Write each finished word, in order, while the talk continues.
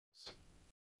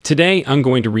Today, I'm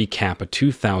going to recap a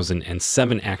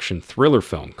 2007 action thriller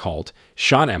film called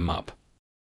Shot 'Em Up.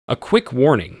 A quick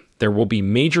warning, there will be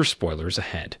major spoilers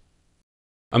ahead.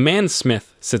 A man,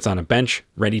 Smith, sits on a bench,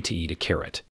 ready to eat a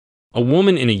carrot. A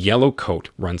woman in a yellow coat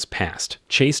runs past,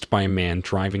 chased by a man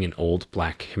driving an old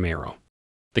black Camaro.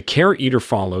 The carrot eater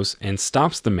follows and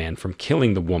stops the man from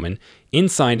killing the woman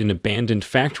inside an abandoned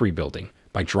factory building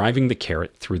by driving the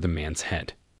carrot through the man's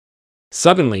head.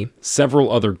 Suddenly,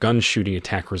 several other gun-shooting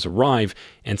attackers arrive,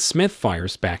 and Smith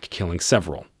fires back, killing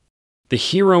several. The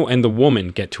hero and the woman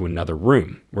get to another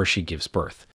room, where she gives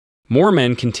birth. More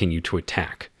men continue to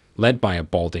attack, led by a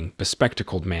balding,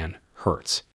 bespectacled man,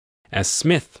 Hertz. As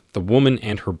Smith, the woman,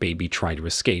 and her baby try to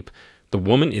escape, the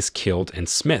woman is killed and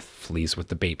Smith flees with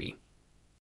the baby.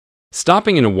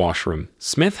 Stopping in a washroom,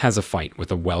 Smith has a fight with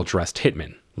a well-dressed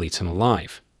hitman, leaves him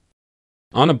alive.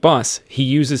 On a bus, he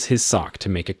uses his sock to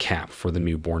make a cap for the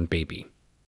newborn baby.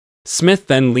 Smith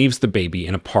then leaves the baby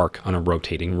in a park on a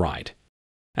rotating ride.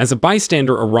 As a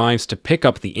bystander arrives to pick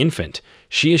up the infant,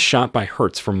 she is shot by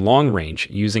Hertz from long range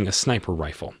using a sniper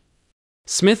rifle.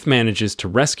 Smith manages to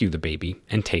rescue the baby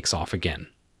and takes off again.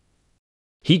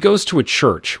 He goes to a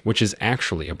church, which is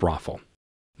actually a brothel.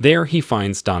 There he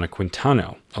finds Donna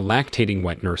Quintano, a lactating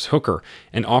wet nurse hooker,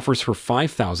 and offers her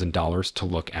 $5,000 to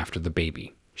look after the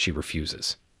baby. She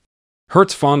refuses.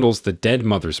 Hertz fondles the dead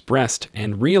mother's breast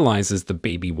and realizes the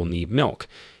baby will need milk.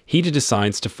 He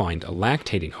decides to find a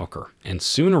lactating hooker and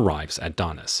soon arrives at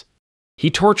Donna's.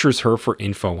 He tortures her for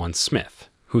info on Smith,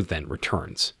 who then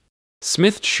returns.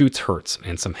 Smith shoots Hertz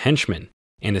and some henchmen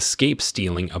and escapes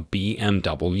stealing a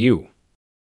BMW.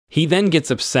 He then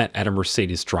gets upset at a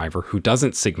Mercedes driver who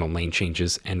doesn't signal lane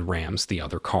changes and rams the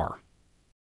other car.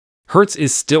 Hertz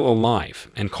is still alive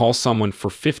and calls someone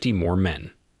for 50 more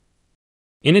men.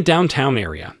 In a downtown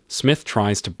area, Smith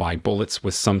tries to buy bullets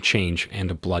with some change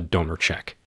and a blood donor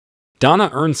check.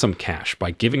 Donna earns some cash by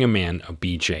giving a man a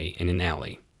BJ in an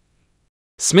alley.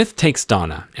 Smith takes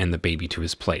Donna and the baby to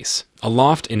his place, a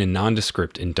loft in a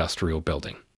nondescript industrial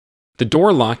building. The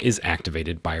door lock is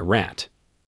activated by a rat.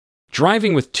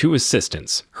 Driving with two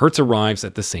assistants, Hertz arrives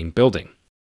at the same building.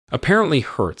 Apparently,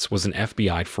 Hertz was an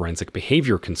FBI forensic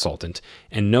behavior consultant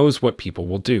and knows what people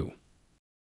will do.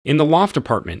 In the loft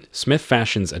apartment, Smith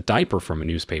fashions a diaper from a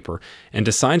newspaper and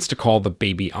decides to call the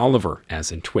baby Oliver,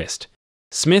 as in Twist.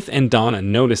 Smith and Donna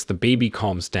notice the baby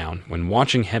calms down when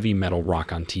watching heavy metal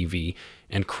rock on TV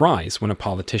and cries when a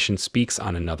politician speaks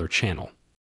on another channel.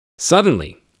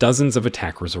 Suddenly, dozens of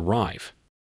attackers arrive.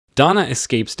 Donna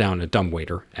escapes down a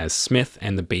dumbwaiter as Smith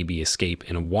and the baby escape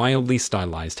in a wildly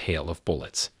stylized hail of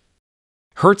bullets.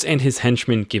 Hertz and his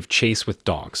henchmen give chase with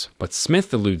dogs, but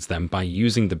Smith eludes them by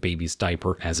using the baby's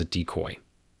diaper as a decoy.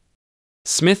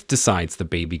 Smith decides the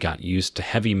baby got used to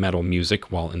heavy metal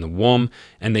music while in the womb,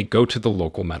 and they go to the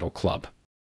local metal club.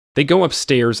 They go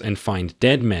upstairs and find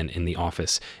dead men in the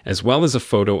office, as well as a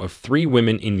photo of 3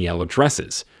 women in yellow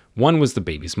dresses. One was the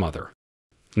baby's mother.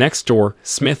 Next door,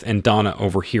 Smith and Donna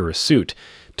overhear a suit,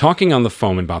 talking on the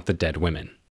phone about the dead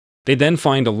women. They then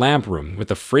find a lab room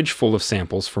with a fridge full of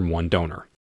samples from one donor.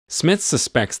 Smith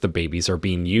suspects the babies are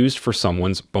being used for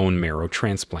someone's bone marrow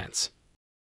transplants.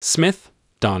 Smith,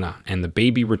 Donna, and the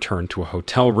baby return to a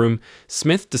hotel room.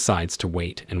 Smith decides to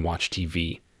wait and watch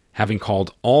TV, having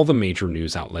called all the major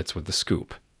news outlets with the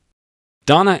scoop.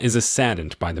 Donna is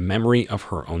saddened by the memory of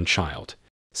her own child.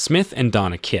 Smith and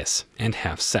Donna kiss and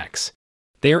have sex.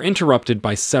 They are interrupted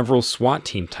by several SWAT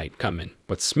team-type gunmen,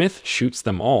 but Smith shoots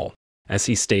them all as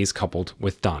he stays coupled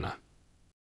with Donna.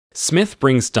 Smith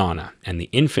brings Donna and the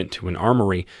infant to an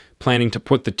armory, planning to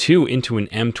put the two into an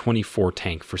M24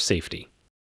 tank for safety.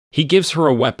 He gives her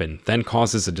a weapon, then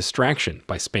causes a distraction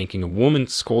by spanking a woman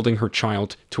scolding her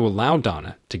child to allow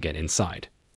Donna to get inside.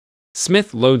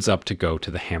 Smith loads up to go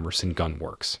to the Hammerson Gun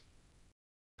Works.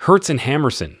 Hertz and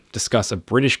Hammerson discuss a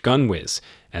British gun whiz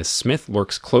as Smith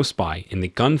lurks close by in the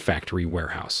gun factory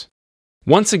warehouse.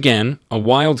 Once again, a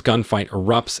wild gunfight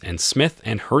erupts and Smith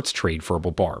and Hertz trade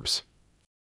verbal barbs.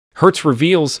 Hertz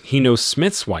reveals he knows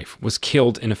Smith's wife was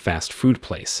killed in a fast food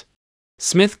place.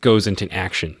 Smith goes into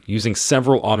action using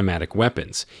several automatic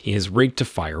weapons he has rigged to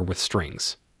fire with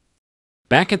strings.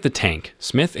 Back at the tank,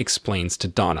 Smith explains to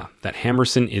Donna that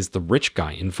Hammerson is the rich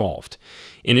guy involved.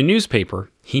 In a newspaper,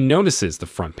 he notices the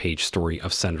front page story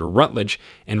of Senator Rutledge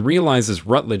and realizes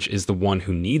Rutledge is the one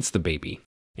who needs the baby,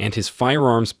 and his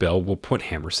firearms bill will put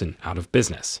Hammerson out of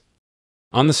business.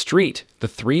 On the street, the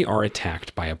 3 are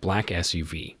attacked by a black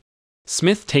SUV.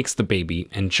 Smith takes the baby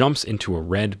and jumps into a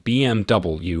red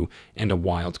BMW, and a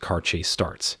wild car chase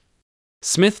starts.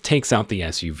 Smith takes out the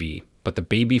SUV, but the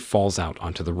baby falls out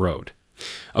onto the road.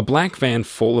 A black van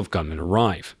full of gunmen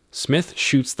arrive. Smith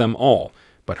shoots them all,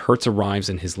 but Hertz arrives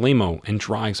in his limo and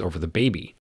drives over the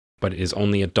baby, but it is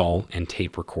only a doll and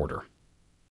tape recorder.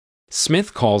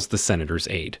 Smith calls the senator's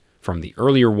aide from the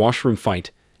earlier washroom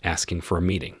fight, asking for a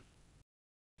meeting.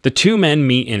 The two men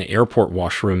meet in an airport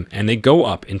washroom and they go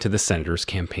up into the senator's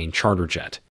campaign charter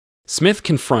jet. Smith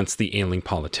confronts the ailing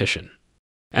politician.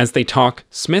 As they talk,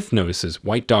 Smith notices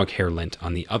white dog hair lint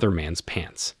on the other man's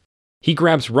pants. He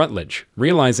grabs Rutledge,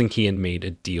 realizing he had made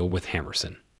a deal with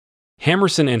Hammerson.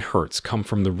 Hammerson and Hertz come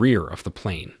from the rear of the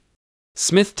plane.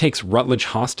 Smith takes Rutledge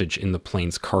hostage in the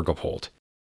plane's cargo hold.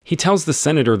 He tells the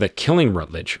senator that killing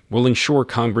Rutledge will ensure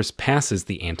Congress passes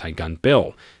the anti-gun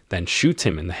bill, then shoots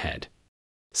him in the head.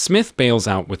 Smith bails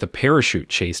out with a parachute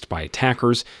chased by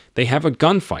attackers. They have a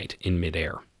gunfight in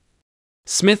midair.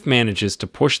 Smith manages to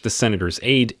push the senator's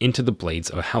aide into the blades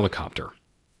of a helicopter.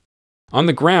 On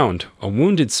the ground, a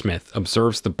wounded Smith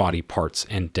observes the body parts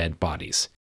and dead bodies.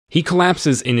 He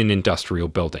collapses in an industrial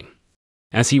building.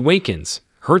 As he wakens,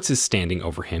 Hertz is standing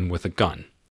over him with a gun.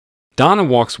 Donna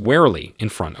walks warily in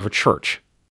front of a church.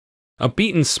 A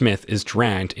beaten Smith is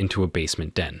dragged into a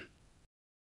basement den.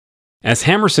 As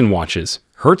Hammerson watches,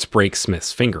 Hertz breaks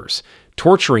Smith's fingers,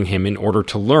 torturing him in order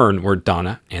to learn where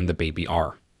Donna and the baby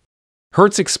are.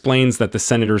 Hertz explains that the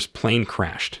senator's plane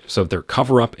crashed, so their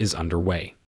cover-up is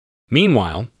underway.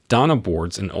 Meanwhile, Donna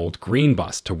boards an old green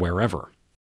bus to wherever.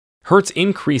 Hertz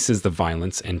increases the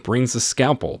violence and brings a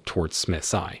scalpel towards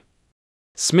Smith's eye.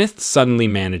 Smith suddenly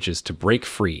manages to break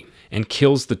free and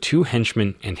kills the two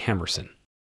henchmen and Hammerson.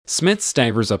 Smith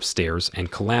staggers upstairs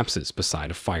and collapses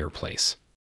beside a fireplace.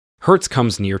 Hertz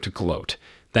comes near to gloat,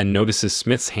 then notices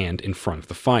Smith's hand in front of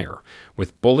the fire,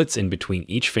 with bullets in between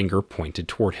each finger pointed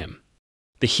toward him.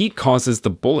 The heat causes the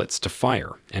bullets to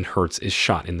fire, and Hertz is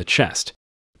shot in the chest.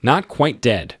 Not quite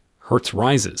dead, Hertz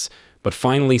rises, but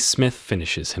finally Smith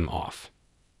finishes him off.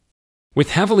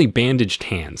 With heavily bandaged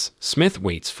hands, Smith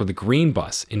waits for the green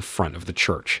bus in front of the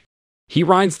church. He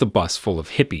rides the bus full of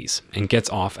hippies and gets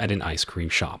off at an ice cream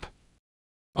shop.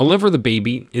 Oliver the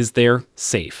baby is there,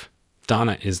 safe.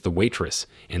 Donna is the waitress,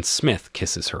 and Smith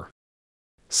kisses her.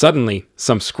 Suddenly,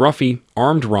 some scruffy,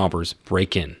 armed robbers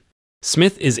break in.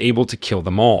 Smith is able to kill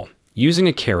them all, using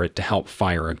a carrot to help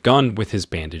fire a gun with his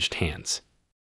bandaged hands.